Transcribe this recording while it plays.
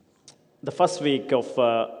The first week of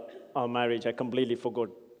our marriage, I completely forgot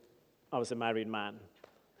I was a married man.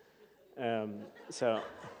 So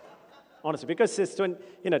honestly, because it's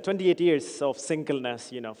 28 years of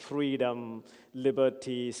singleness, freedom,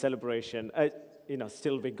 liberty, celebration,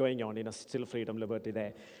 still been going on, still freedom, liberty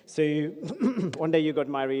there. So one day you got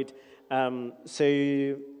married. Um,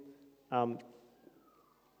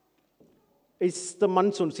 it's the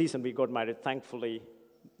monsoon season we got married. Thankfully,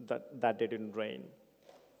 that day didn't rain.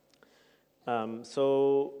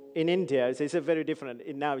 So in India, it's a very different.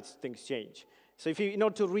 Now things change. So if you, in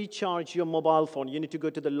order to recharge your mobile phone, you need to go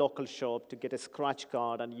to the local shop to get a scratch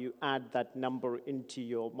card, and you add that number into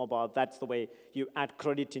your mobile. That's the way you add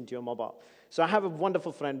credit into your mobile. So I have a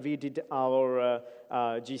wonderful friend. We did our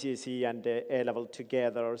GCSE and A level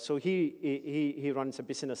together. So he runs a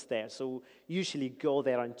business there. So usually go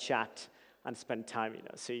there and chat and spend time.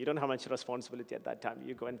 So you don't have much responsibility at that time.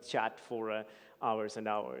 You go and chat for hours and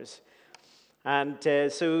hours. And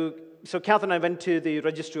so Catherine and I went to the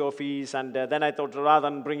registry office, and then I thought, rather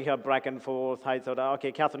than bring her back and forth, I thought,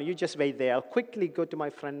 okay, Catherine, you just wait there. I'll quickly go to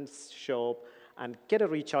my friend's shop and get a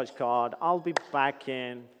recharge card. I'll be back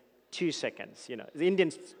in 2 seconds. The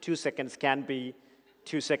Indian 2 seconds can be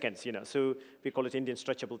 2 seconds, so we call it Indian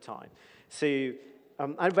stretchable time. So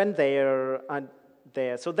I went there, and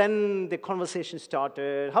so then the conversation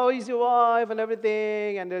started. How is your wife and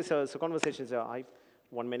everything? And so conversations are,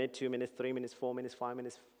 1 minute, 2 minutes, 3 minutes, 4 minutes, 5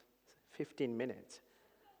 minutes, 15 minutes.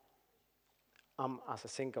 As a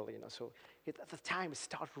single, so at the time it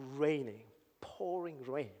started raining, pouring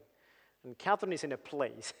rain. And Catherine is in a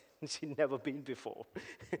place she'd never been before.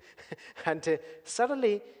 And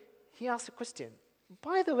suddenly he asked a question,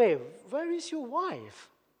 by the way, where is your wife?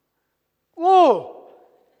 Whoa,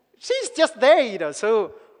 she's just there,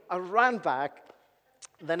 So I ran back.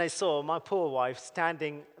 Then I saw my poor wife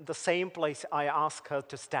standing the same place I asked her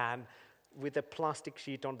to stand, with a plastic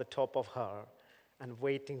sheet on the top of her and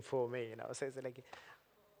waiting for me, So it's like,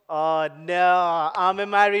 oh no, I'm a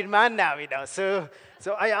married man now, So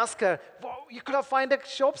I asked her, well, you could have found a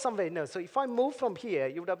shop somewhere, So if I moved from here,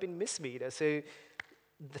 you would have been missed me, So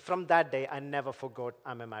from that day, I never forgot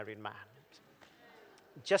I'm a married man.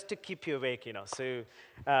 Just to keep you awake, So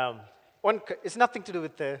it's nothing to do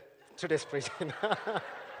with today's preaching.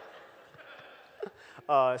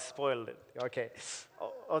 Spoiled it. Okay.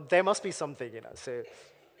 There must be something, So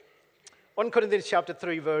 1 Corinthians chapter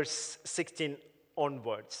 3, verse 16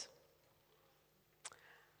 onwards.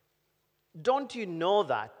 Don't you know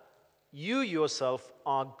that you yourself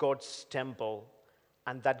are God's temple,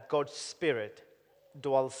 and that God's Spirit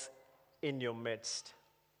dwells in your midst?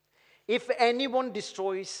 If anyone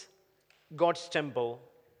destroys God's temple,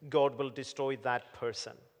 God will destroy that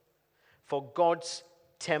person. For God's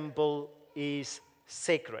temple is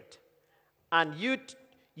sacred, and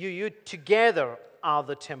you together are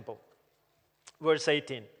the temple. Verse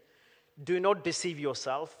 18, do not deceive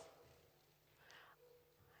yourself.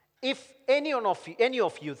 If any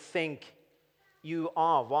of you think you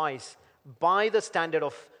are wise, by the standard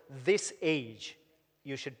of this age,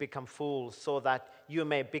 you should become fools, so that you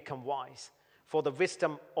may become wise. For the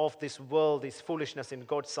wisdom of this world is foolishness in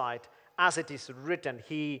God's sight. As it is written,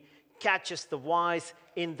 He catches the wise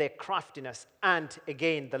in their craftiness. And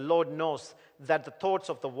again, the Lord knows that the thoughts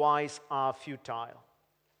of the wise are futile.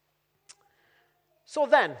 So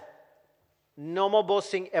then, no more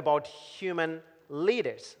boasting about human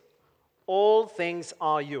leaders. All things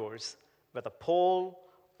are yours, whether Paul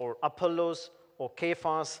or Apollos or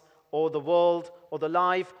Cephas or the world or the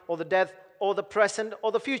life or the death or the present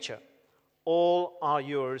or the future. All are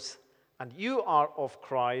yours, and you are of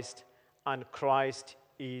Christ, and Christ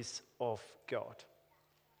is of God.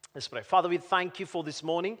 Let's pray. Father, we thank you for this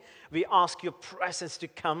morning. We ask your presence to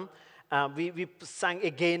come. We sang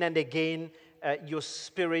again and again, your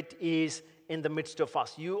Spirit is in the midst of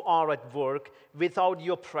us. You are at work. Without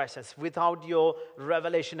your presence, without your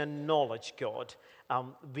revelation and knowledge, God,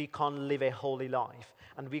 we can't live a holy life.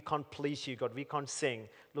 And we can't please you, God. We can't sing.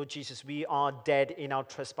 Lord Jesus, we are dead in our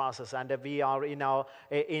trespasses, and we are in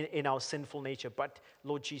our sinful nature. But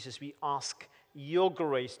Lord Jesus, we ask your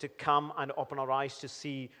grace to come and open our eyes to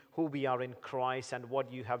see who we are in Christ and what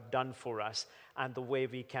you have done for us, and the way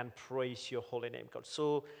we can praise your holy name, God.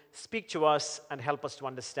 So speak to us and help us to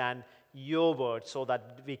understand your word, so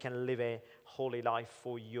that we can live a holy life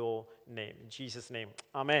for your name. In Jesus' name,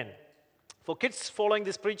 amen. For kids following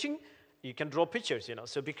this preaching, you can draw pictures,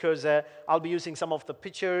 So because I'll be using some of the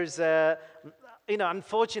pictures,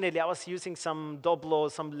 unfortunately, I was using some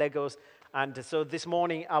Doblos, some Legos. And so this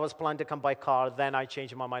morning, I was planning to come by car. Then I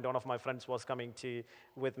changed my mind. One of my friends was coming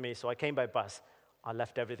with me, so I came by bus. I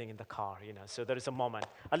left everything in the car, So there is a moment.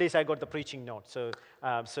 At least I got the preaching note. So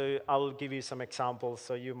I'll give you some examples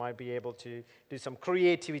so you might be able to do some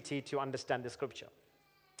creativity to understand the scripture.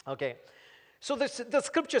 Okay. So the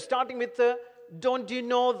scripture starting with don't you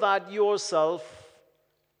know that you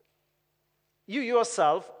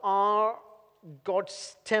yourself are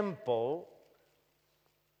God's temple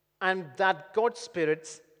and that God's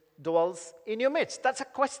Spirit dwells in your midst? That's a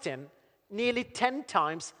question nearly 10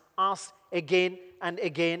 times asked again and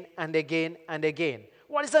again and again and again.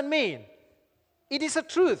 What does that mean? It is a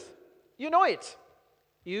truth. You know it.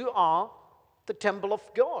 You are the temple of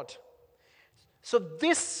God. So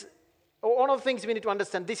this, one of the things we need to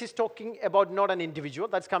understand, this is talking about not an individual.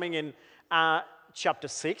 That's coming in chapter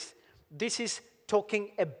 6. This is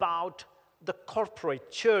talking about the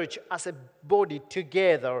corporate church as a body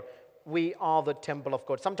together. We are the temple of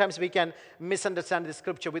God. Sometimes we can misunderstand the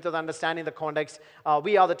scripture without understanding the context.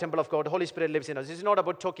 We are the temple of God. Holy Spirit lives in us. It's not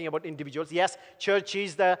about talking about individuals. Yes, church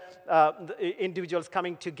is the individuals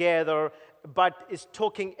coming together, but it's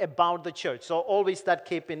talking about the church. So always that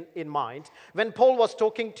keep in mind. When Paul was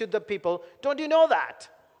talking to the people, don't you know that?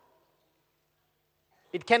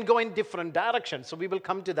 It can go in different directions. So we will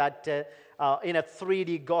come to that in a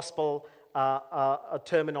 3D gospel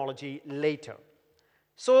terminology later.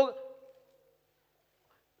 So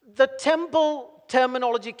the temple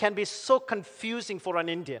terminology can be so confusing for an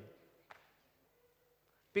Indian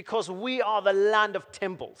because we are the land of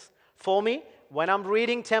temples. For me, when I'm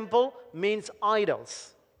reading temple, means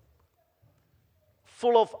idols,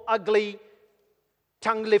 full of ugly,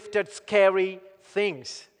 tongue-lifted, scary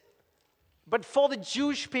things. But for the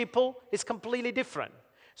Jewish people, it's completely different.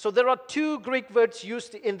 So there are two Greek words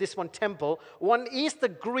used in this one, temple. One is the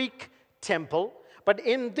Greek temple, but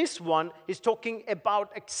in this one, he's talking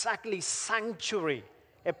about exactly sanctuary,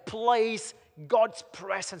 a place God's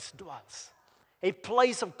presence dwells, a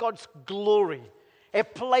place of God's glory, a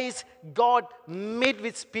place God meet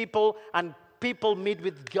with people and people meet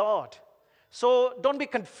with God. So don't be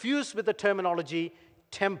confused with the terminology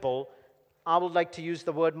temple. I would like to use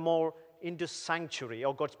the word more into sanctuary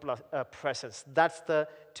or God's presence. That's the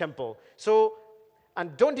temple. So,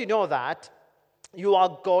 and don't you know that you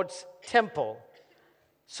are God's temple?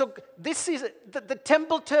 So this is the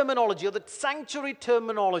temple terminology or the sanctuary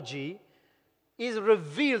terminology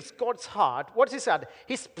reveals God's heart. What is that?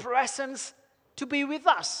 His presence to be with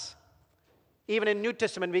us. Even in New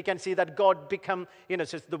Testament, we can see that God become,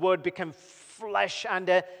 says the word became flesh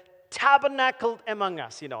and tabernacled among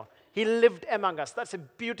us, He lived among us. That's a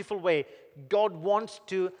beautiful way. God wants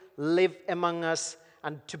to live among us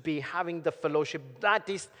and to be having the fellowship. That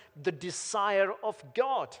is the desire of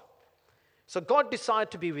God. So God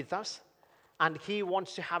desired to be with us, and He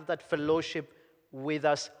wants to have that fellowship with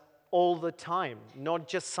us all the time, not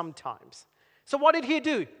just sometimes. So what did He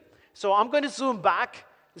do? So I'm going to zoom back.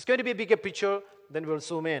 It's going to be a bigger picture. Then we'll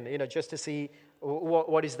zoom in, just to see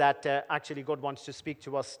what is that actually God wants to speak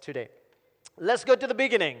to us today. Let's go to the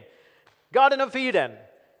beginning. Garden of Eden.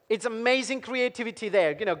 It's amazing creativity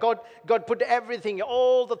there. God put everything,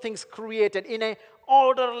 all the things created in a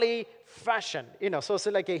orderly fashion. So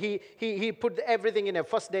like he put everything in a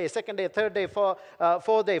first day, second day, third day,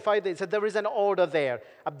 fourth day, 5 days. So there is an order there.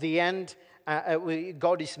 At the end,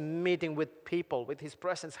 God is meeting with people, with His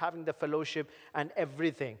presence, having the fellowship and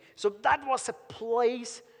everything. So that was a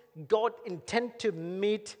place God intended to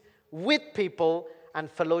meet with people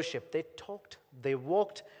and fellowship. They talked, they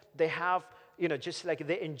walked, they have, just like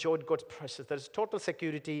they enjoyed God's presence. There's total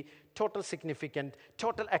security, total significance,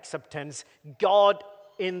 total acceptance. God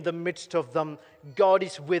in the midst of them. God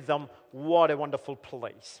is with them. What a wonderful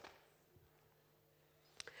place.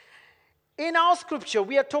 In our scripture,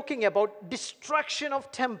 we are talking about destruction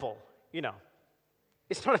of temple,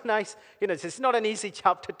 It's not a nice, it's not an easy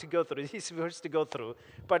chapter to go through. It's easy verse to go through,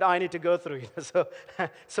 but I need to go through.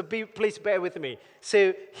 So please bear with me.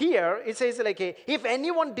 So here it says if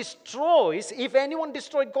anyone destroys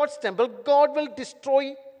God's temple, God will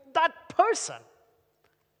destroy that person.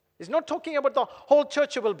 It's not talking about the whole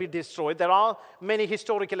church will be destroyed. There are many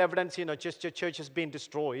historical evidence, just the church has been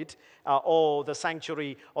destroyed, or the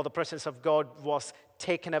sanctuary or the presence of God was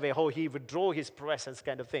taken away, how He withdrew His presence,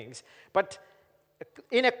 kind of things. But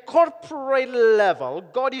in a corporate level,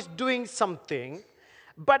 God is doing something,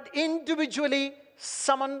 but individually,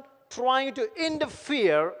 someone trying to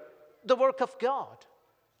interfere the work of God,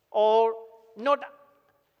 or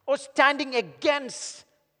standing against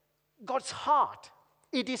God's heart.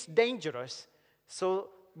 It is dangerous. So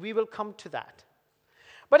we will come to that.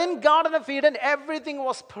 But in Garden of Eden, everything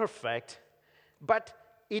was perfect, but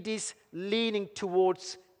it is leaning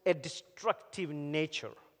towards a destructive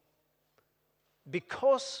nature.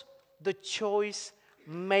 because the choice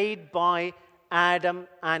made by Adam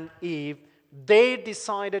and Eve, they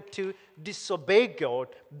decided to disobey God.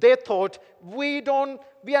 They thought, we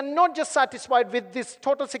are not just satisfied with this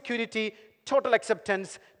total security, total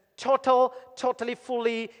acceptance, totally,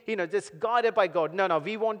 fully, just guided by God. No,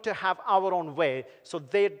 we want to have our own way. So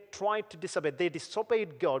they tried to disobey. They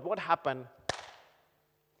disobeyed God. What happened?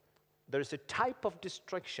 There is a type of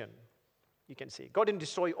destruction you can see. God didn't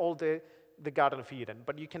destroy all the Garden of Eden,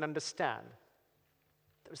 but you can understand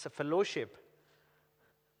there is a fellowship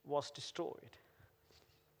was destroyed.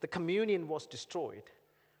 The communion was destroyed.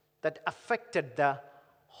 That affected the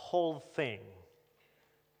whole thing.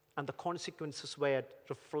 And the consequences were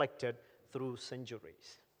reflected through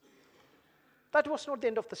centuries. That was not the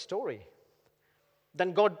end of the story.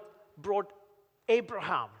 Then God brought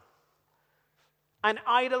Abraham, an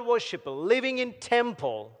idol worshiper living in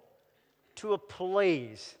temple, to a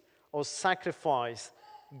place of sacrifice.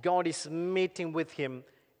 God is meeting with him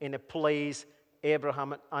in a place.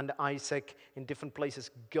 Abraham and Isaac in different places.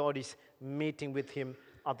 God is meeting with him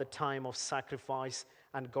at the time of sacrifice,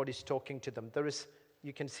 and God is talking to them.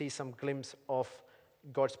 You can see some glimpse of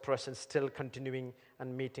God's presence still continuing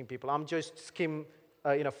and meeting people. I'm just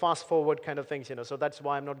fast forward kind of things, so that's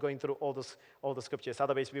why I'm not going through all the scriptures.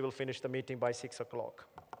 Otherwise, we will finish the meeting by 6 o'clock.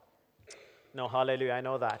 No, hallelujah, I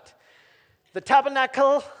know that. The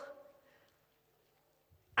tabernacle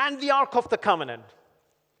and the Ark of the Covenant.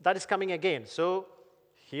 That is coming again. So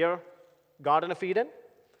here, Garden of Eden.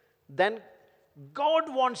 Then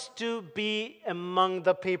God wants to be among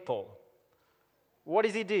the people. What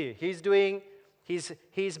does he do?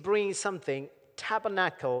 He's bringing something,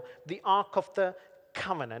 tabernacle, the Ark of the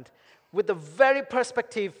Covenant, with the very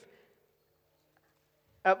perspective,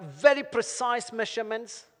 very precise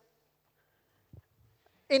measurements,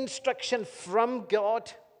 instruction from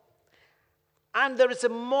God, and there is a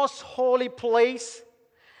most holy place,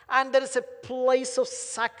 and there is a place of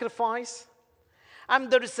sacrifice, and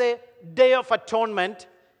there is a day of atonement.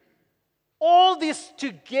 All this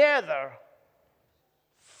together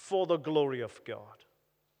for the glory of God.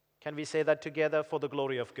 Can we say that together? For the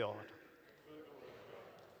glory of God.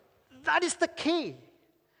 That is the key.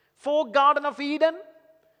 For Garden of Eden,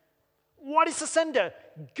 what is the center?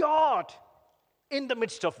 God in the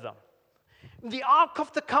midst of them. The Ark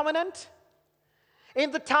of the Covenant,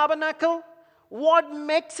 in the tabernacle, what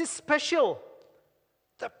makes it special?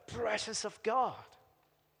 The presence of God.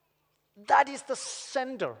 That is the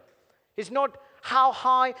center. It's not how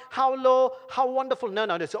high, how low, how wonderful.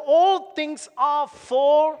 No. So all things are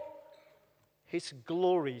for His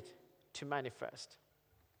glory to manifest.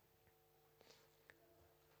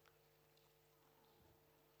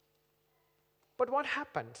 But what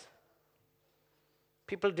happened?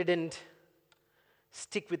 People didn't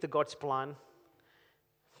stick with God's plan.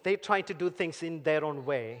 They tried to do things in their own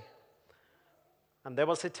way. And there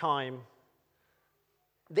was a time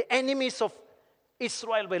the enemies of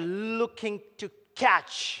Israel were looking to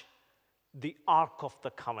catch the Ark of the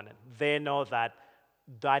Covenant. They know that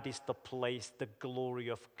that is the place the glory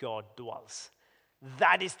of God dwells.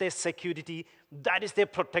 That is their security. That is their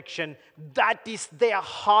protection. That is their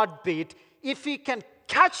heartbeat. If we can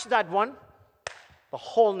catch that one, the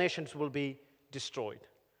whole nations will be destroyed.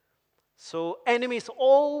 So enemies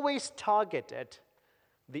always targeted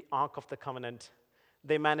the Ark of the Covenant.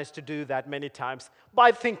 They managed to do that many times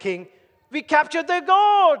by thinking, we captured their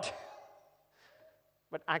God.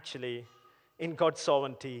 But actually, in God's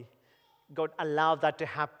sovereignty, God allowed that to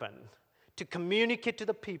happen, to communicate to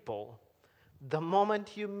the people, the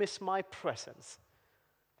moment you miss my presence,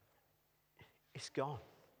 it's gone.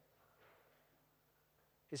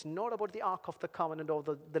 It's not about the Ark of the Covenant or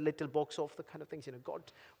the little box of the kind of things. God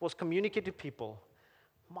was communicating to people,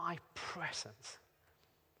 my presence,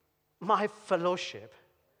 my fellowship,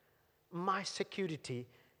 my security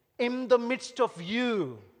in the midst of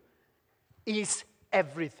you is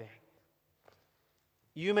everything.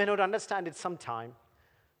 You may not understand it sometime,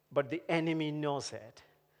 but the enemy knows it.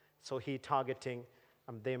 So he targeting,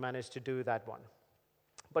 and they managed to do that one.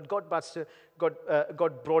 But God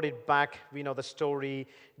brought it back. We know the story.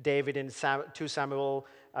 David in 2 Samuel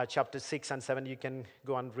chapter 6 and 7. You can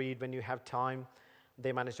go and read when you have time.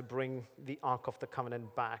 They managed to bring the Ark of the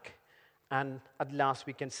Covenant back. And at last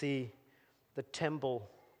we can see the temple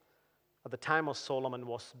at the time of Solomon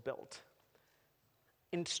was built.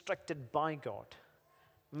 Instructed by God.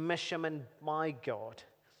 Measurement by God.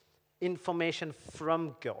 Information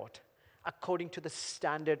from God. According to the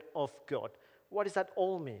standard of God. What does that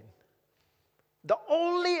all mean? The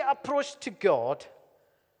only approach to God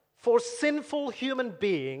for sinful human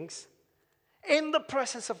beings in the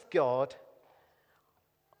presence of God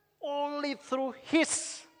only through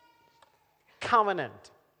His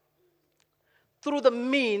covenant, through the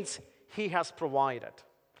means He has provided.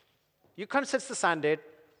 You can't set the standard.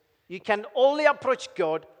 You can only approach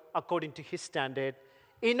God according to His standard.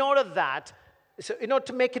 In order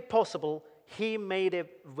to make it possible, He made a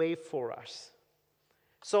way for us.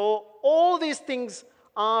 So all these things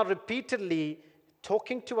are repeatedly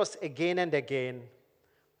talking to us again and again.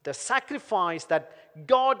 The sacrifice that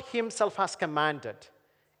God Himself has commanded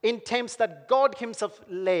in terms that God Himself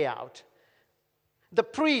lay out. The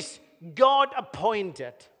priest God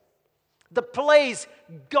appointed. The place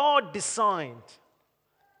God designed.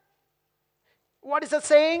 What is that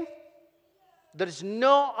saying? There is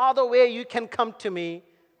no other way you can come to me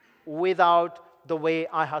without the way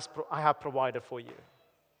I have provided for you.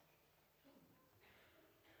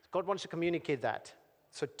 God wants to communicate that.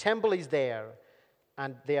 So temple is there,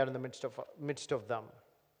 and they are in the midst of them.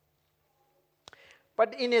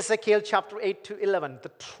 But in Ezekiel chapter 8 to 11, the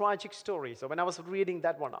tragic story. So when I was reading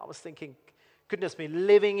that one, I was thinking, goodness me,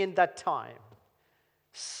 living in that time,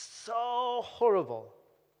 so horrible.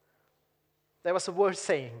 There was a verse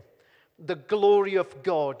saying, the glory of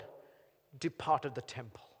God departed the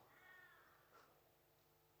temple.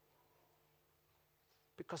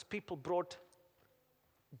 Because people brought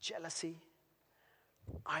jealousy,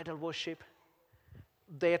 idol worship,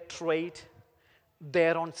 their trade,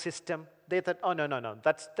 their own system. They thought, oh, no,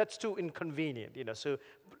 that's too inconvenient, so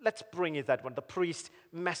let's bring it that one. The priest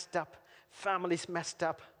messed up, families messed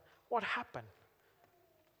up. What happened?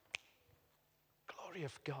 Glory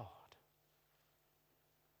of God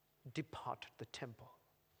departed the temple.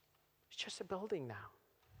 It's just a building now.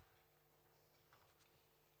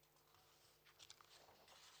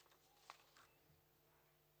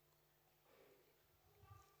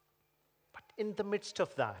 But in the midst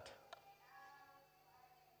of that,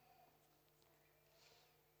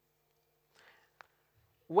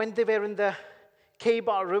 when they were in the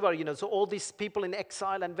Kebar River, so all these people in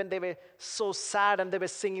exile, and when they were so sad and they were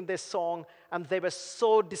singing their song and they were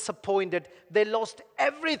so disappointed, they lost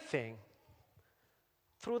everything.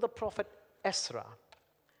 Through the prophet Ezra,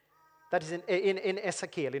 that is in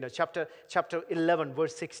Ezekiel, chapter 11,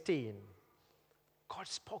 verse 16, God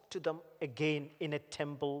spoke to them again in a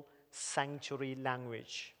temple sanctuary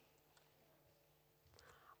language.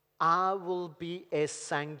 I will be a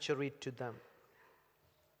sanctuary to them.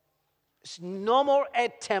 It's no more a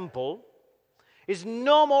temple. It's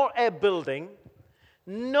no more a building.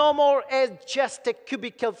 No more just a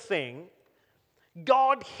cubicle thing.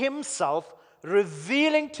 God Himself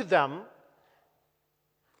revealing to them,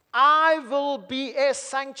 I will be a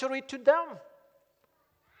sanctuary to them.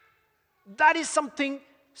 That is something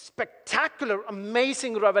spectacular,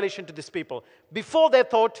 amazing revelation to these people. Before they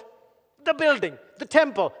thought, the building, the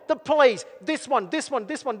temple, the place, this one.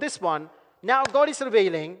 Now God is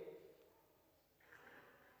revealing,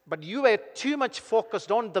 but you were too much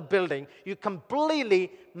focused on the building. You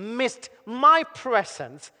completely missed my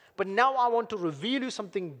presence. But now I want to reveal you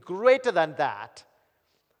something greater than that.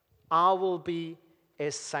 I will be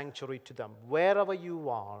a sanctuary to them. Wherever you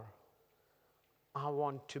are, I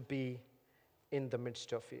want to be in the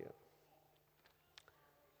midst of you.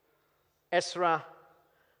 Ezra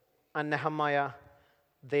and Nehemiah,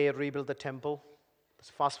 they rebuilt the temple. Let's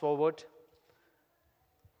fast forward.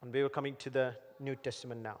 And we are coming to the New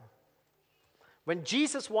Testament now. When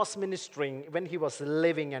Jesus was ministering, when He was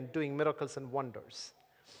living and doing miracles and wonders,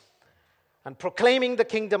 and proclaiming the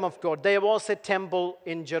kingdom of God, there was a temple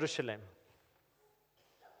in Jerusalem.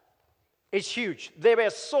 It's huge. They were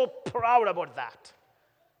so proud about that.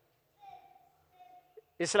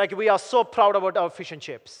 It's like we are so proud about our fish and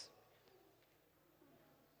chips.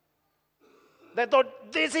 They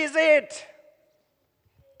thought, this is it.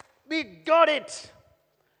 We got it.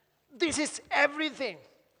 This is everything.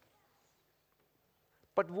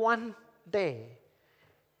 But one day,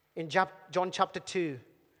 in John chapter 2,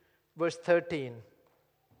 verse 13,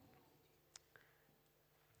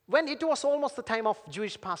 when it was almost the time of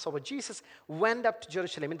Jewish Passover, Jesus went up to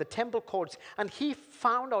Jerusalem in the temple courts, and He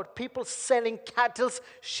found out people selling cattle,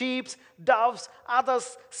 sheep, doves,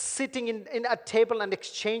 others sitting in a table and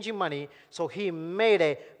exchanging money. So He made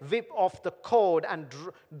a whip of the cord and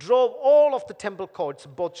drove all of the temple courts,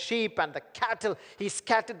 both sheep and the cattle. He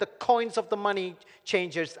scattered the coins of the money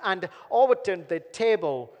changers and overturned the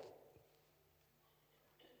table.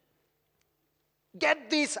 Get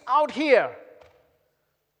these out here.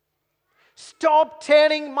 Stop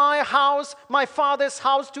turning my house, my Father's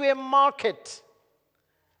house, to a market.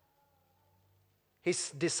 His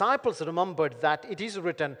disciples remembered that it is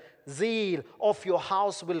written, zeal of your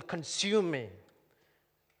house will consume me.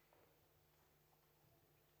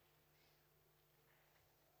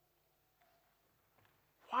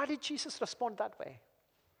 Why did Jesus respond that way?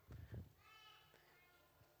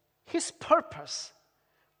 His purpose,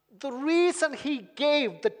 the reason he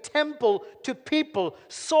gave the temple to people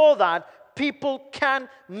so that people can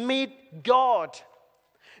meet God.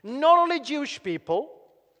 Not only Jewish people,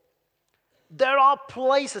 there are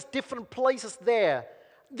places, different places there.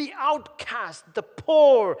 The outcast, the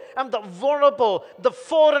poor, and the vulnerable, the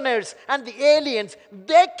foreigners, and the aliens,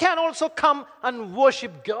 they can also come and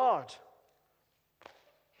worship God.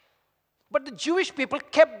 But the Jewish people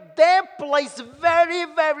kept their place very,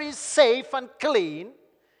 very safe and clean.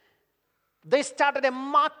 They started a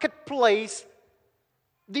marketplace.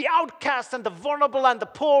 The outcasts and the vulnerable and the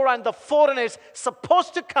poor and the foreigners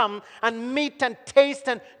supposed to come and meet and taste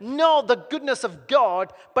and know the goodness of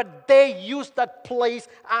God, but they used that place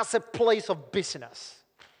as a place of business.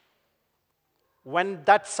 When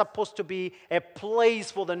that's supposed to be a place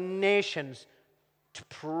for the nations to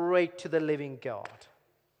pray to the living God.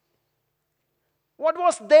 What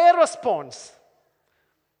was their response?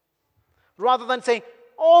 Rather than saying,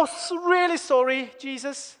 "Oh, really sorry,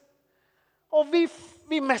 Jesus. Oh,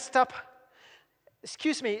 we messed up.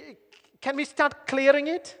 Excuse me, can we start clearing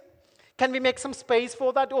it? Can we make some space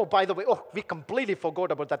for that? Oh, by the way, we completely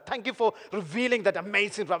forgot about that. Thank you for revealing that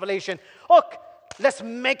amazing revelation. Oh, let's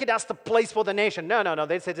make it as the place for the nation." No.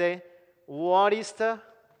 They say, what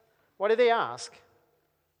did they ask?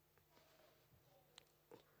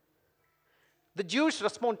 The Jews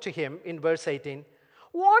respond to him in verse 18,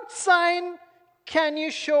 "What sign can you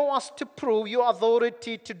show us to prove your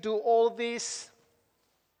authority to do all this?"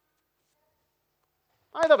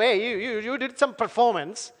 Either way, you did some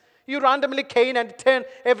performance. You randomly came and turned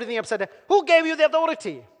everything upside down. Who gave you the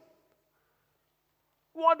authority?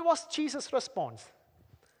 What was Jesus' response?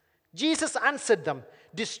 Jesus answered them,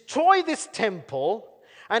 "Destroy this temple,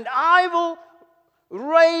 and I will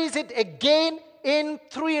raise it again in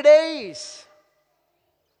 3 days."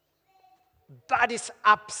 That is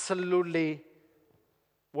absolutely,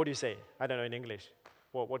 what do you say? I don't know in English.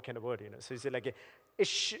 What kind of word, So it's like a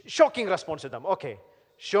shocking response to them. Okay,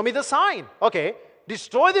 show me the sign. Okay,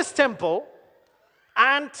 destroy this temple,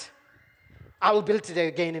 and I will build it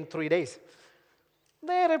again in 3 days.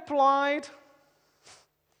 They replied,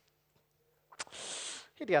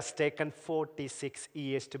 "It has taken 46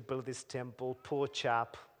 years to build this temple. Poor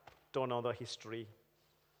chap, don't know the history.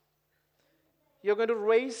 You're going to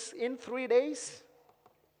raise in 3 days?"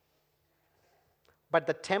 But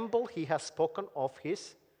the temple he has spoken of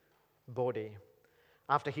his body.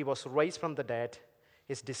 After he was raised from the dead,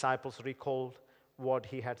 his disciples recalled what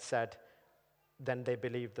he had said. Then they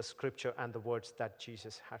believed the scripture and the words that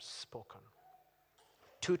Jesus had spoken.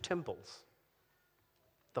 2 temples.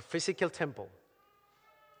 The physical temple.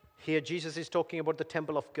 Here Jesus is talking about the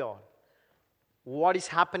temple of God. What is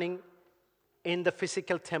happening in the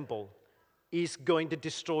physical temple is going to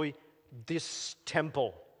destroy this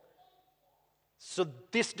temple. So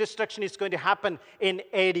this destruction is going to happen in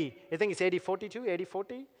AD. I think it's AD 42, AD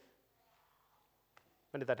 40?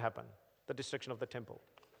 When did that happen? The destruction of the temple.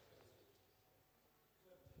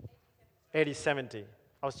 AD 70.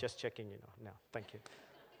 I was just checking, No, thank you.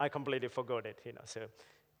 I completely forgot it, So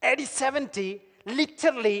AD 70,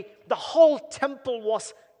 literally, the whole temple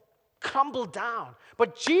was crumbled down.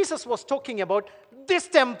 But Jesus was talking about this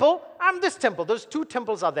temple and this temple. Those 2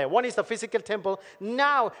 temples are there. One is the physical temple.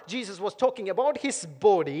 Now Jesus was talking about his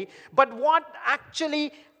body. But what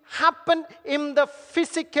actually happened in the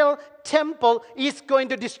physical temple is going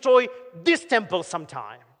to destroy this temple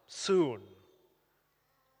sometime soon.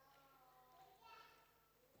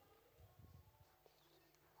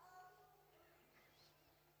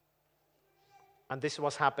 And this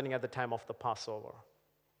was happening at the time of the Passover.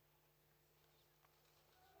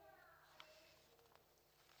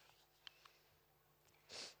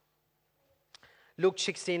 Luke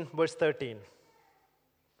 16, verse 13.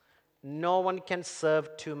 No one can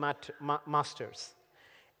serve 2 masters.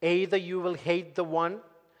 Either you will hate the one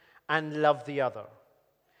and love the other.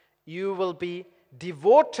 You will be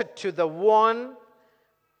devoted to the one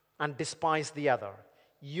and despise the other.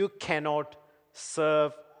 You cannot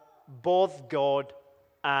serve both God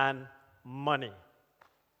and money.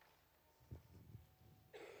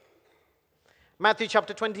 Matthew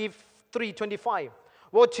chapter 23, 25.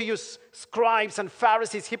 Woe to you, scribes and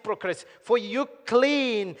Pharisees, hypocrites, for you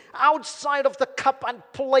clean outside of the cup and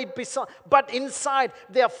plate, but inside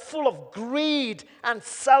they are full of greed and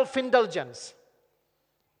self-indulgence.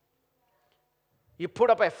 You put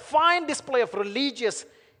up a fine display of religious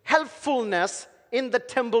helpfulness in the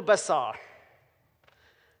temple bazaar,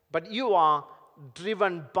 but you are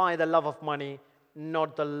driven by the love of money,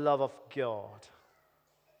 not the love of God.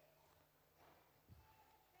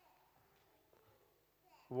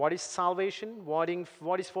 What is salvation? What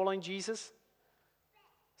is following Jesus?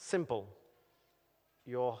 Simple.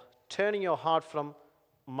 You're turning your heart from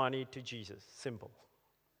money to Jesus. Simple.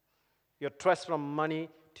 Your trust from money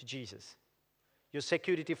to Jesus. Your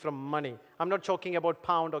security from money. I'm not talking about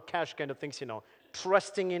pound or cash kind of things,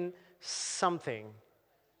 Trusting in something.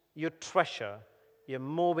 Your treasure. You're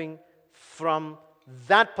moving from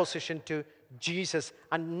that position to Jesus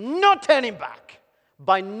and not turning back.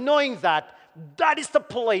 By knowing that is the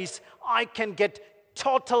place I can get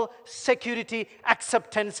total security,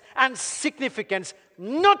 acceptance, and significance,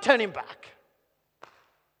 not turning back.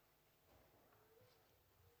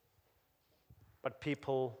 But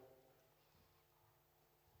people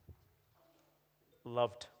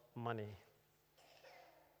loved money,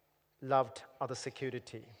 loved other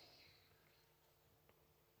security.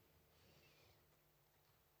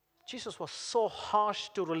 Jesus was so harsh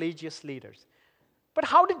to religious leaders. But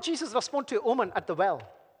how did Jesus respond to a woman at the well?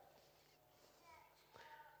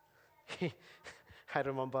 I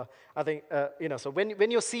remember, so when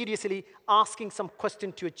you're seriously asking some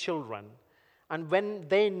question to your children, and when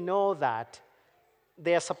they know that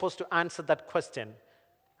they are supposed to answer that question,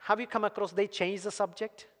 have you come across they change the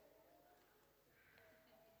subject?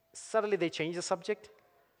 Suddenly they change the subject.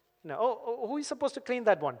 Who is supposed to clean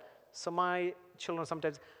that one? So my children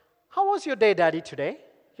sometimes, how was your day, Daddy, today?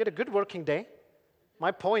 You had a good working day. My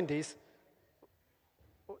point is,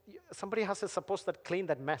 somebody has to suppose that clean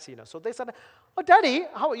that mess, So they said, oh, Daddy,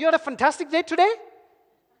 you had a fantastic day today?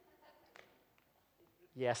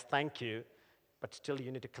 Yes, thank you. But still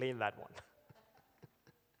you need to clean that one.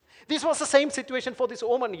 This was the same situation for this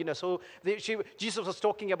woman, So Jesus was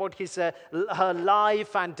talking about her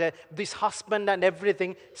life and this husband and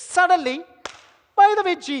everything. Suddenly, by the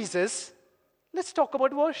way, Jesus, let's talk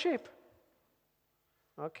about worship.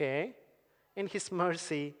 Okay. In his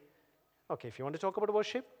mercy. Okay, if you want to talk about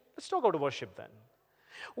worship, let's talk about worship then.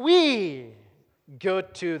 We go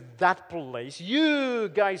to that place. You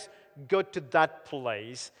guys go to that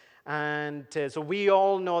place. And so we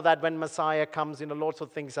all know that when Messiah comes, lots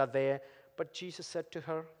of things are there. But Jesus said to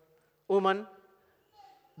her, woman,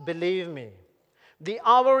 believe me, the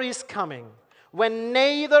hour is coming when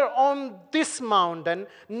neither on this mountain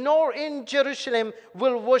nor in Jerusalem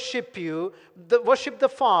will worship the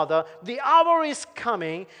Father. The hour is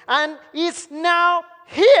coming and is now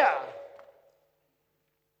here,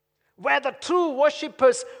 where the true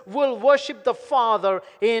worshippers will worship the Father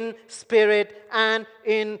in spirit and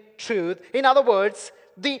in truth. In other words,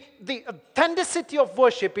 the authenticity of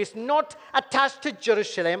worship is not attached to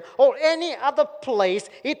Jerusalem or any other place.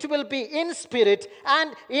 It will be in spirit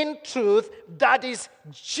and in truth. That is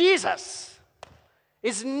Jesus.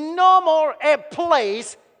 It's no more a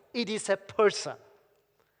place, it is a person.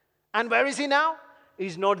 And where is he now?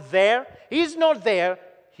 He's not there. He's not there.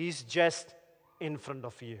 He's just in front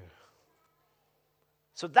of you.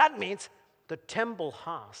 So that means the temple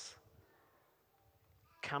has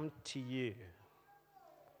come to you.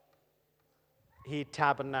 He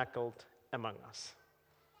tabernacled among us.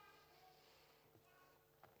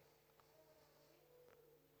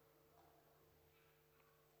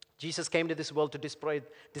 Jesus came to this world to display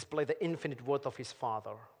the infinite worth of his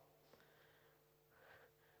Father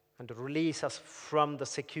and to release us from the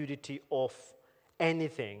security of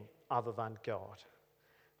anything other than God,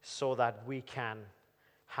 so that we can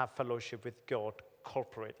have fellowship with God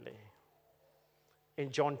corporately. In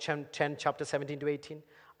John 10, chapter 17 to 18,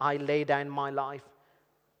 I lay down my life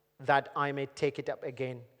that I may take it up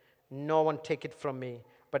again. No one take it from me,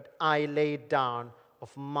 but I lay it down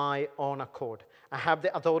of my own accord. I have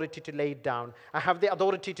the authority to lay it down. I have the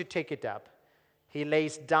authority to take it up. He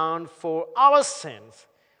lays down for our sins.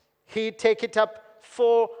 He take it up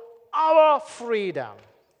for our freedom.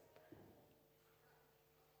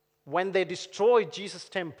 When they destroyed Jesus'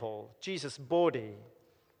 temple, Jesus' body,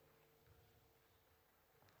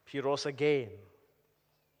 he rose again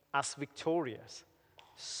as victorious,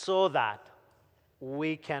 so that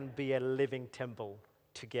we can be a living temple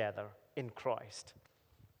together in Christ.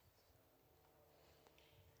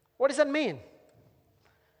 What does that mean?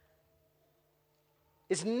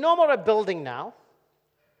 It's no more a building now.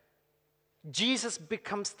 Jesus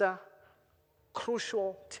becomes the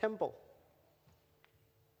crucial temple.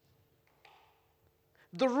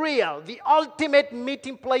 The ultimate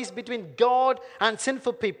meeting place between God and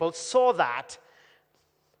sinful people, so that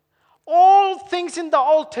all things in the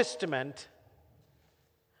Old Testament,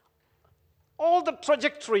 all the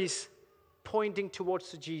trajectories pointing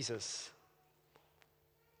towards Jesus.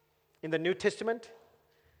 In the New Testament,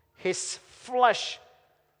 his flesh,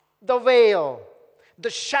 the veil, the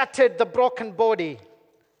shattered, the broken body,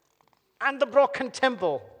 and the broken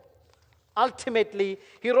temple. Ultimately,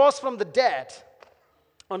 he rose from the dead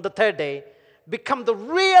on the third day, become the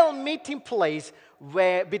real meeting place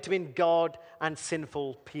between God and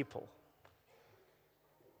sinful people.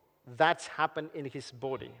 That's happened in his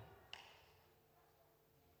body.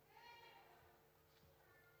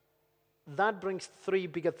 That brings three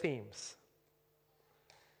bigger themes.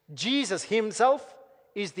 Jesus himself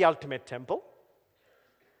is the ultimate temple.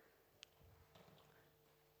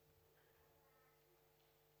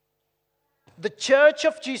 The church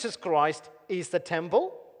of Jesus Christ is the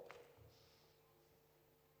temple.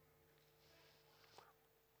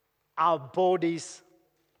 Our bodies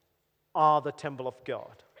are the temple of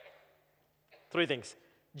God. Three things.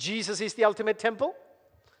 Jesus is the ultimate temple.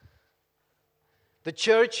 The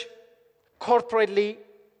church corporately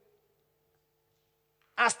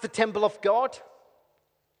as the temple of God.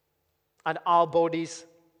 And our bodies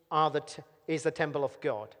is the temple of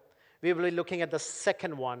God. We will be looking at the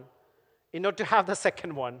second one. In order to have the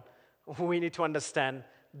second one, we need to understand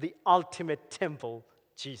the ultimate temple,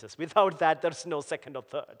 Jesus. Without that, there's no second or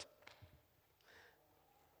third.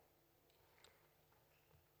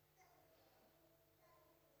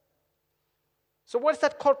 So what does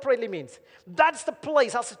that corporately mean? That's the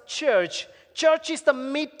place as a church. Church is the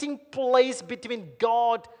meeting place between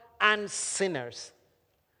God and sinners.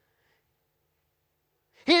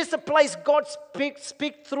 Here's the place God speaks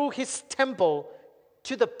through his temple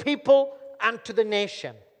to the people and to the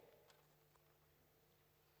nation.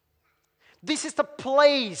 This is the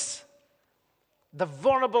place the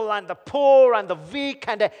vulnerable and the poor and the weak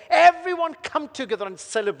and everyone come together and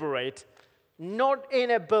celebrate, not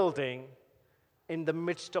in a building, in the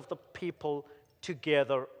midst of the people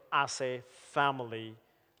together as a family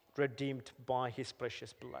redeemed by his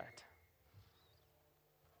precious blood.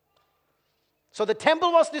 So the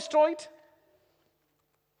temple was destroyed.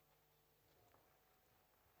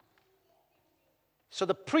 So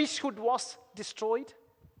the priesthood was destroyed.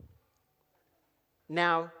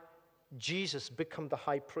 Now Jesus became the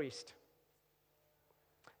high priest.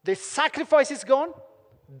 The sacrifice is gone.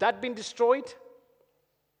 That been destroyed.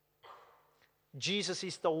 Jesus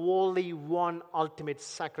is the only one ultimate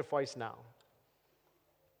sacrifice now.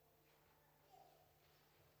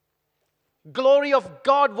 Glory of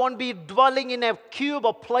God won't be dwelling in a cube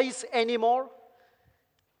or place anymore.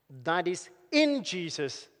 That is in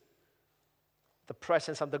Jesus. The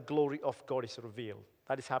presence and the glory of God is revealed.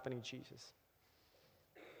 That is happening in Jesus.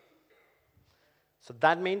 So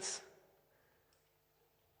that means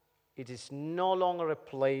it is no longer a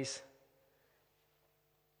place,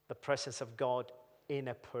 the presence of God in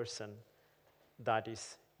a person. That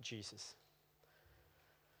is Jesus.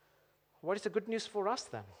 What is the good news for us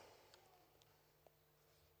then?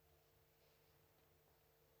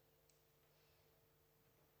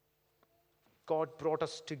 God brought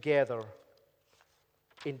us together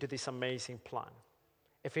into this amazing plan.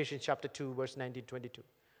 Ephesians chapter 2, verse 19-22.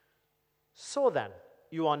 So then,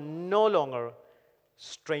 you are no longer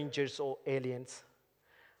strangers or aliens,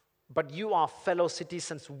 but you are fellow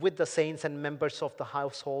citizens with the saints and members of the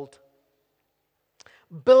household,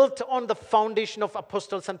 built on the foundation of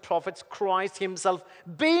apostles and prophets, Christ himself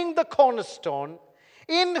being the cornerstone,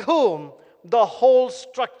 in whom the whole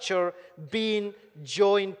structure being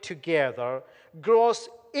joined together grows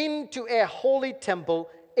into a holy temple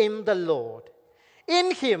in the Lord.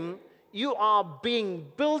 In him you are being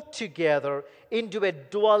built together into a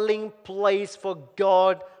dwelling place for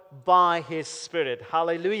God by his Spirit.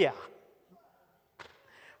 Hallelujah.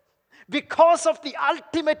 Because of the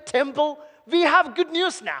ultimate temple, we have good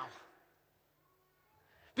news now.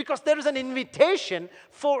 Because there is an invitation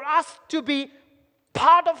for us to be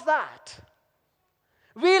part of that.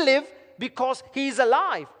 We live because he is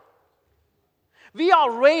alive. We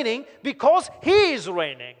are reigning because he is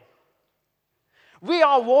reigning. We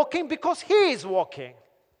are walking because he is walking.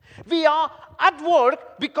 We are at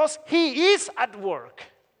work because he is at work.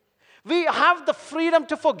 We have the freedom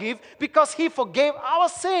to forgive because he forgave our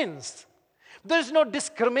sins. There's no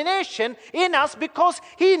discrimination in us because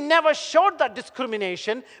he never showed that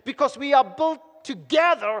discrimination, because we are built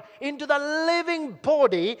together into the living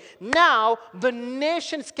body. Now the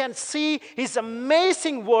nations can see his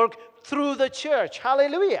amazing work through the church.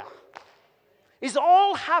 Hallelujah. It's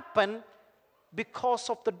all happened because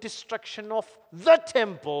of the destruction of the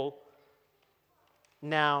temple.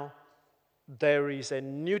 Now there is a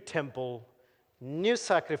new temple, new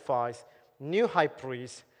sacrifice, new high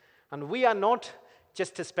priest, and we are not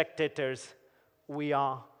just spectators, we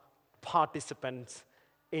are participants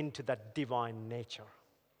into that divine nature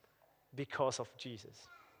because of Jesus.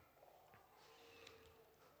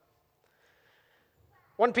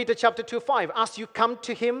 1 Peter chapter 2, 5. As you come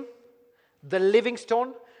to him, the living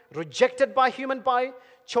stone, rejected by human by,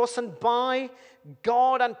 chosen by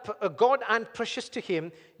God and precious to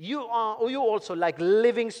him, you also like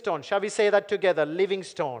living stone. Shall we say that together? Living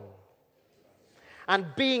stone. And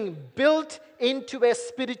being built into a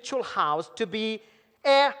spiritual house to be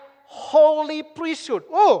a holy priesthood.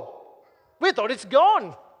 Oh, we thought it's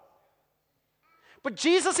gone. But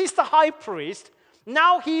Jesus is the high priest.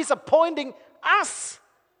 Now he is appointing us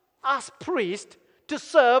as priests to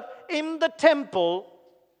serve in the temple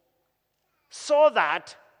so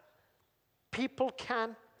that people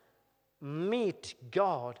can meet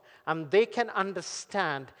God and they can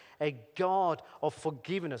understand a God of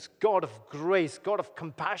forgiveness, God of grace, God of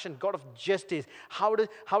compassion, God of justice. How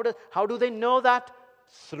do they know that?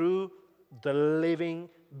 Through the living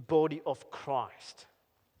body of Christ.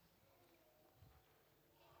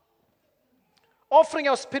 Offering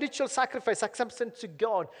our spiritual sacrifice, acceptance to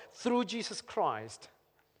God through Jesus Christ.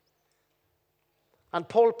 And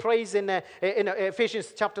Paul prays in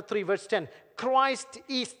Ephesians chapter 3, verse 10,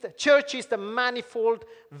 church is the manifold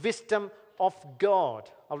wisdom of God.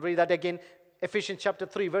 I'll read that again. Ephesians chapter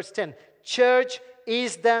 3, verse 10. Church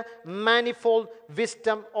is the manifold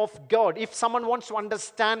wisdom of God. If someone wants to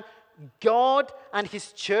understand God and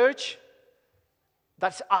his church,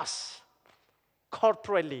 that's us,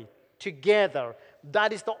 corporately, together.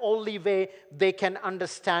 That is the only way they can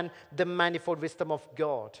understand the manifold wisdom of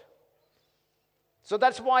God. So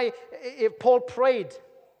that's why Paul prayed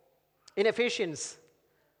in Ephesians.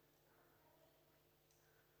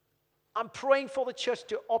 I'm praying for the church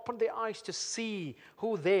to open their eyes to see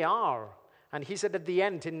who they are. And he said at the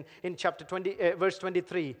end in chapter 20, verse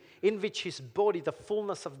 23, in which his body, the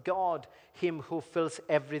fullness of God, him who fills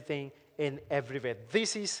everything in everywhere.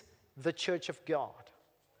 This is the church of God.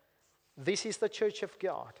 This is the church of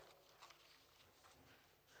God.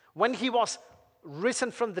 When he was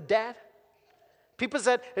risen from the dead, Peter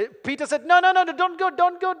said, no, don't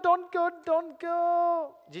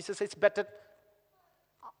go. Jesus says, better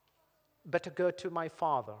go to my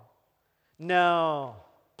Father. No,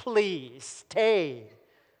 please, stay.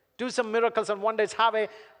 Do some miracles and wonders. Have a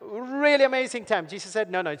really amazing time. Jesus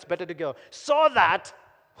said, no, it's better to go. So that,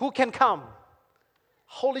 who can come?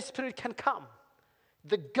 Holy Spirit can come.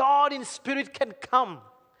 The God in spirit can come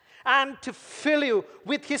and to fill you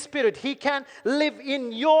with his spirit. He can live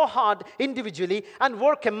in your heart individually and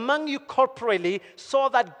work among you corporately so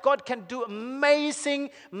that God can do amazing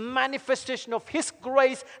manifestation of his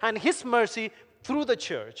grace and his mercy through the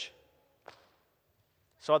church.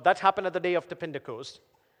 So that happened at the day of the Pentecost.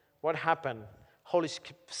 What happened? Holy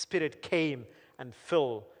Spirit came and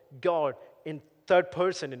filled God in third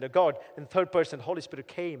person. Holy Spirit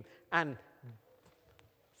came and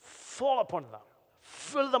fall upon them,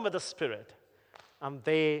 fill them with the Spirit, and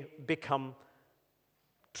they become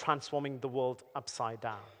transforming the world upside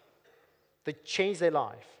down. They change their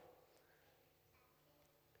life.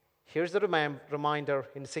 Here's the reminder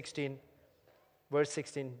in verse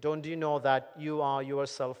 16. Don't you know that you are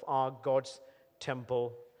yourself are God's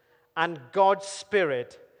temple, and God's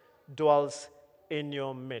Spirit dwells in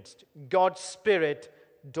your midst. God's Spirit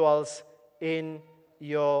dwells in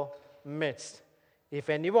your midst. If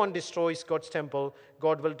anyone destroys God's temple,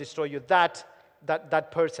 God will destroy you. That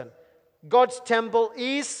person. God's temple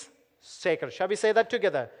is sacred. Shall we say that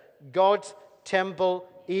together? God's temple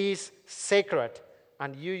is sacred.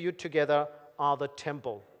 And you together are the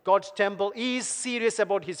temple. God's temple is serious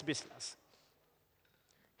about his business.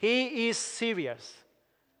 He is serious.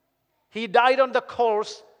 He died on the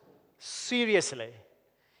cross seriously.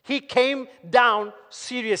 He came down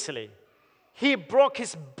seriously. He broke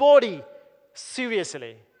his body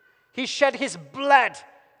seriously. He shed his blood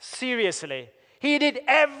seriously. He did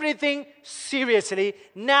everything seriously.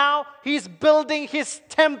 Now he's building his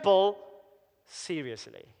temple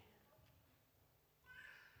seriously.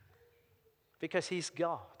 Because he's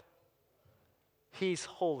God. He's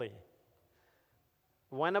holy.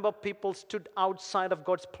 Whenever people stood outside of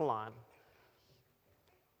God's plan,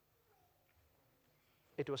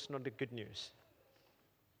 it was not the good news.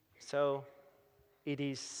 So it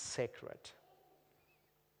is sacred.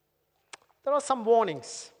 There are some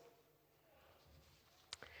warnings.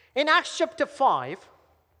 In Acts chapter 5,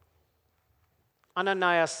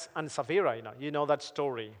 Ananias and Sapphira, you know that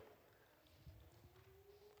story.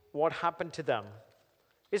 What happened to them?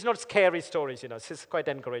 It's not scary stories, it's quite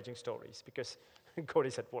encouraging stories because God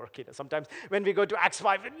is at work. Sometimes when we go to Acts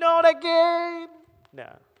 5, not again.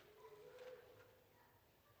 No.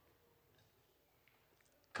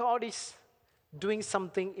 God is doing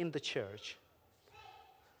something in the church.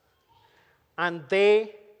 And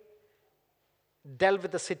they dealt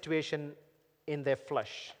with the situation in their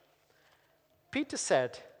flesh. Peter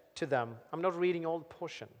said to them, I'm not reading all the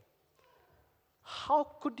portion. How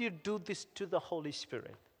could you do this to the Holy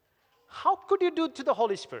Spirit? How could you do it to the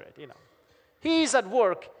Holy Spirit? He is at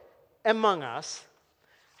work among us,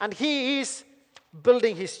 and he is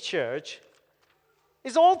building his church.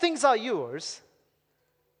 All things are yours.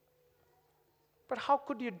 But how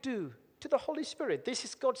could you do to the Holy Spirit? This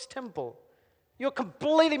is God's temple. You're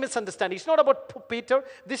completely misunderstanding. It's not about Peter.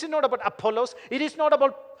 This is not about Apollos. It is not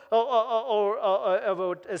about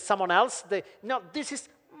about someone else. No, this is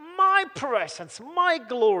my presence, my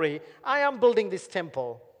glory. I am building this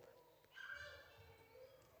temple.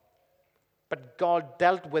 But God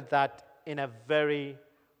dealt with that in a very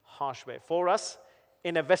harsh way. For us,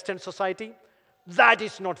 in a Western society, that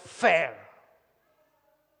is not fair.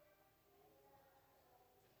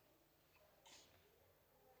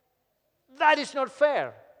 That is not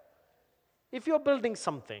fair. If you're building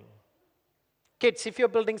something, kids, if you're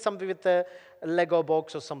building something with a Lego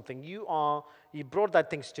box or something, you brought that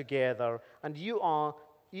things together, and you are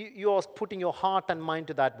putting your heart and mind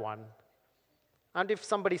to that one. And if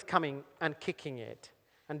somebody's coming and kicking it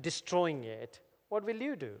and destroying it, what will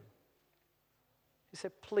you do? You say,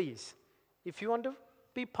 please, if you want to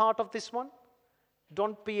be part of this one,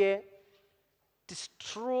 don't be a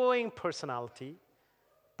destroying personality,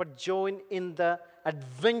 but join in the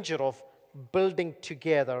adventure of building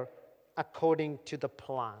together according to the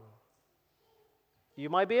plan. You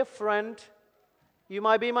might be a friend. You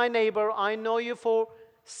might be my neighbor. I know you for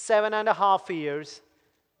 7.5 years.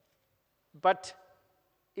 But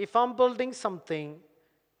if I'm building something,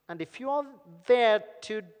 and if you are there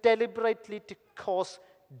to deliberately to cause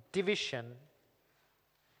division,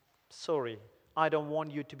 sorry, I don't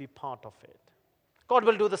want you to be part of it. God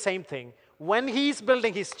will do the same thing when he's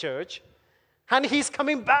building his church, and he's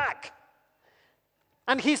coming back,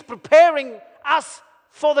 and he's preparing us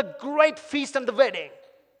for the great feast and the wedding.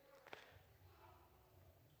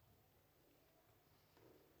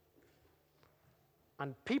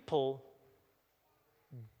 And people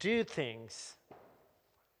do things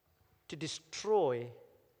to destroy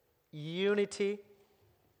unity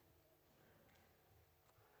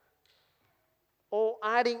or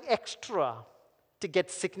adding extra to get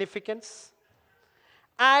significance,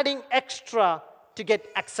 adding extra to get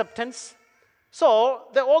acceptance. So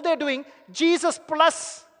all they're doing, Jesus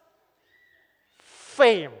plus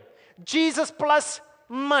fame, Jesus plus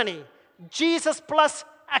money, Jesus plus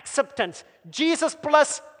acceptance, Jesus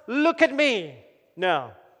plus look at me.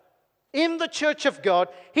 No. In the church of God,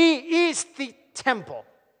 he is the temple.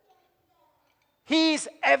 He is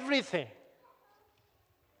everything.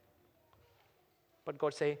 But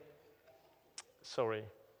God say, sorry.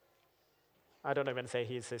 I don't even say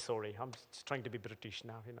he says sorry. I'm just trying to be British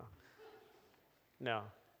now, No.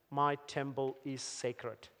 My temple is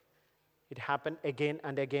sacred. It happened again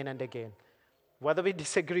and again and again. Whether we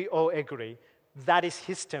disagree or agree, that is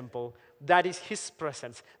his temple. That is his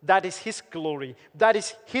presence. That is his glory. That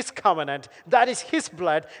is his covenant. That is his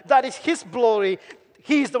blood. That is his glory.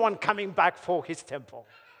 He is the one coming back for his temple.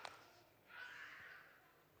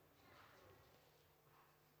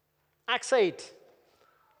 Acts 8.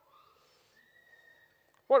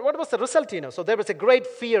 What was the result, So there was a great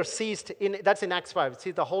fear seized that's in Acts 5.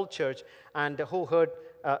 See the whole church and who heard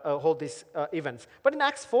all these events. But in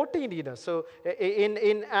Acts 14, so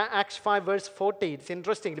in Acts 5 verse 14, it's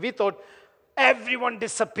interesting. We thought everyone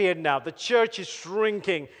disappeared now. The church is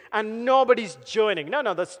shrinking and nobody's joining.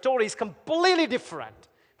 No, the story is completely different.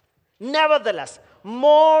 Nevertheless,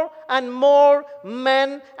 more and more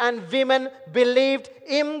men and women believed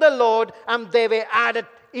in the Lord, and they were added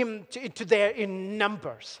to their in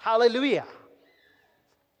numbers. Hallelujah.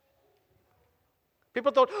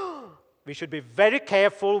 People thought, we should be very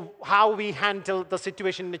careful how we handle the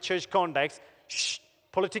situation in the church context.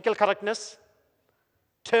 Political correctness,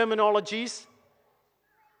 terminologies.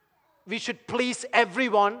 We should please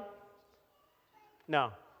everyone.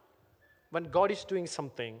 No. When God is doing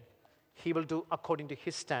something, he will do according to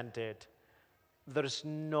his standard. There is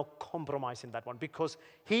no compromise in that one because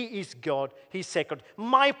he is God, he's sacred.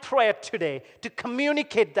 My prayer today to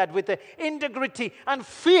communicate that with the integrity and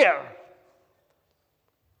fear.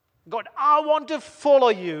 God, I want to follow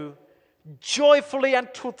you joyfully and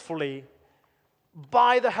truthfully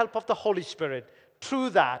by the help of the Holy Spirit.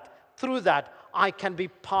 Through that, I can be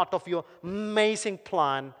part of your amazing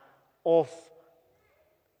plan of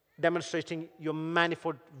demonstrating your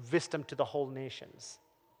manifold wisdom to the whole nations.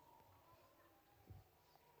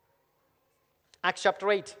 Acts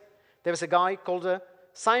chapter 8, there was a guy called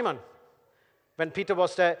Simon. When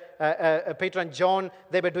Peter and John,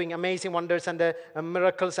 they were doing amazing wonders and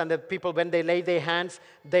miracles, and the people, when they laid their hands,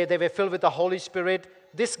 they were filled with the Holy Spirit.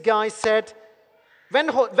 This guy said,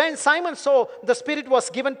 when Simon saw the Spirit was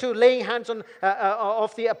given to laying hands on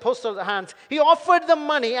of the apostles' hands, he offered them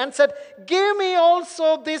money and said, "Give me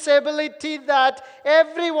also this ability that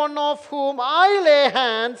every one of whom I lay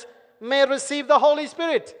hands may receive the Holy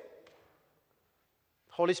Spirit."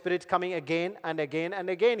 Holy Spirit coming again and again and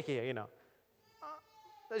again here,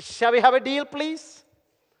 Shall we have a deal, please?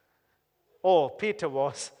 Oh, Peter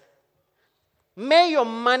was, "May your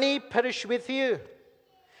money perish with you,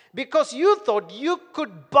 because you thought you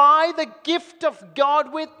could buy the gift of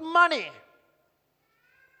God with money.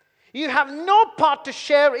 You have no part to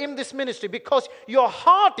share in this ministry because your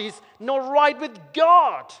heart is not right with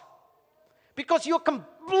God, because you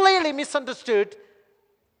completely misunderstood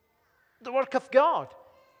the work of God."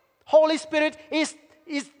 Holy Spirit is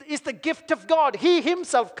the gift of God. He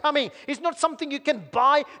himself coming is not something you can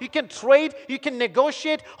buy, you can trade, you can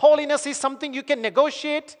negotiate. Holiness is something you can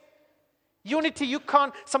negotiate. Unity, you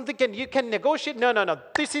can negotiate. No.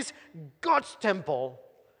 This is God's temple.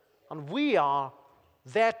 And we are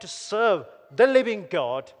there to serve the living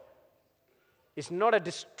God. It's not a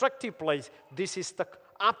destructive place. This is the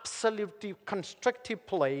absolutely constructive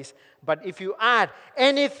place. But if you add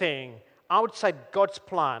anything outside God's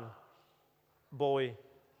plan, boy,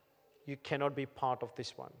 you cannot be part of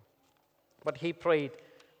this one. But he prayed.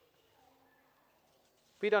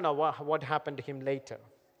 We don't know what happened to him later.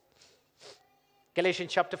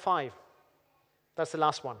 Galatians chapter 5. That's the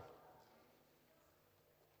last one.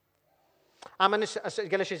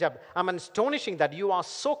 Galatians chapter. I'm astonishing that you are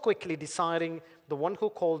so quickly desiring the one who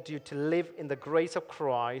called you to live in the grace of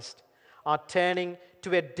Christ are turning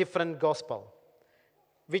to a different gospel,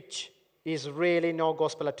 which is really no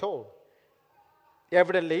gospel at all.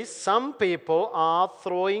 Evidently, some people are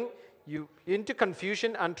throwing you into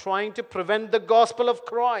confusion and trying to prevent the gospel of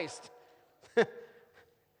Christ.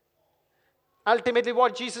 Ultimately,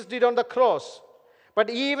 what Jesus did on the cross. But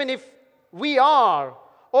even if we are,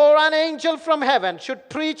 or an angel from heaven should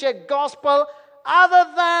preach a gospel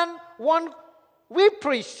other than one we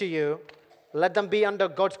preach to you, let them be under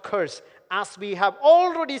God's curse, as we have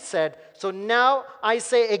already said. So now I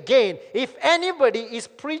say again, if anybody is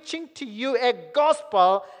preaching to you a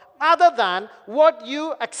gospel other than what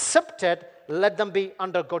you accepted, let them be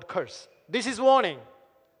under God's curse. This is warning.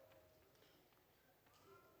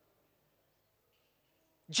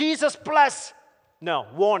 Jesus plus, no,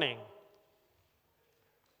 warning.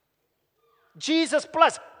 Jesus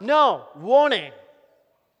plus, no, warning.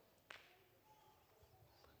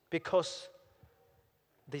 Because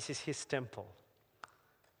this is his temple.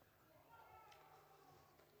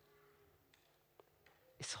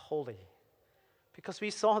 It's holy. Because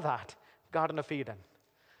we saw that, Garden of Eden.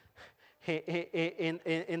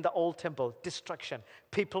 In the old temple, destruction.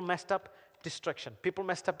 People messed up, destruction. People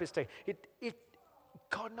messed up, mistake.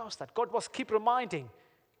 God knows that. God was keep reminding,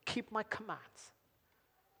 keep my commands.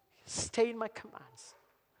 Stay in my commands.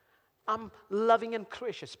 I'm loving and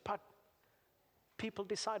gracious, but people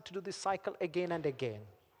decide to do this cycle again and again.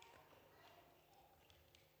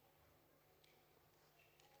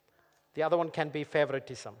 The other one can be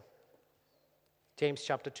favoritism. James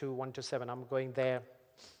chapter 2, 1-7. I'm going there.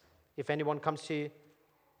 If anyone comes to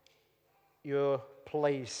your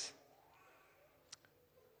place,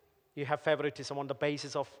 you have favoritism on the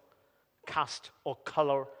basis of caste or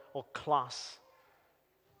color or class.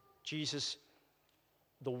 Jesus,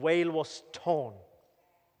 the veil was torn.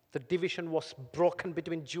 The division was broken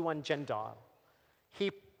between Jew and Gentile.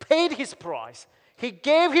 He paid his price. He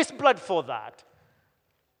gave his blood for that.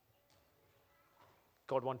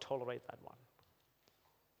 God won't tolerate that one.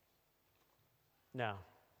 No.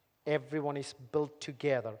 Everyone is built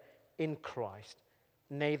together in Christ.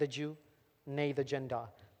 Neither Jew, neither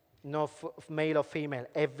Gentile. No male or female.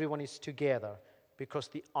 Everyone is together because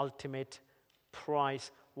the ultimate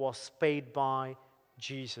price was paid by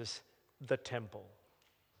Jesus, the temple.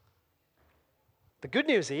 The good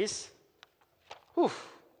news is, the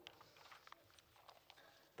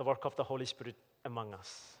work of the Holy Spirit among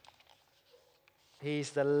us. He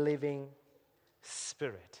is the living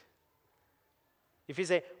Spirit. If you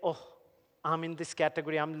say, I'm in this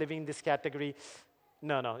category, I'm living in this category.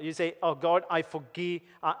 No. You say, God, I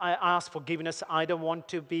ask forgiveness. I don't want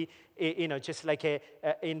to be, just like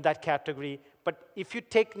in that category. But if you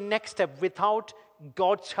take next step without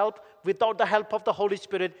God's help, without the help of the Holy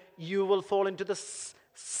Spirit, you will fall into the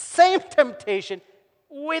same temptation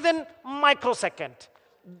within microsecond.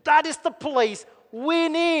 That is the place we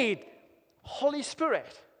need Holy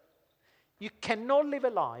Spirit. You cannot live a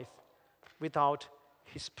life without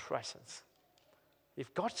His presence.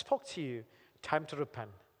 If God spoke to you, time to repent.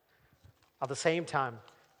 At the same time,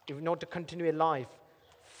 if not to continue a life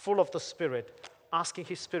full of the Spirit, asking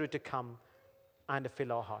His Spirit to come and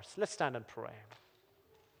fill our hearts. Let's stand and pray.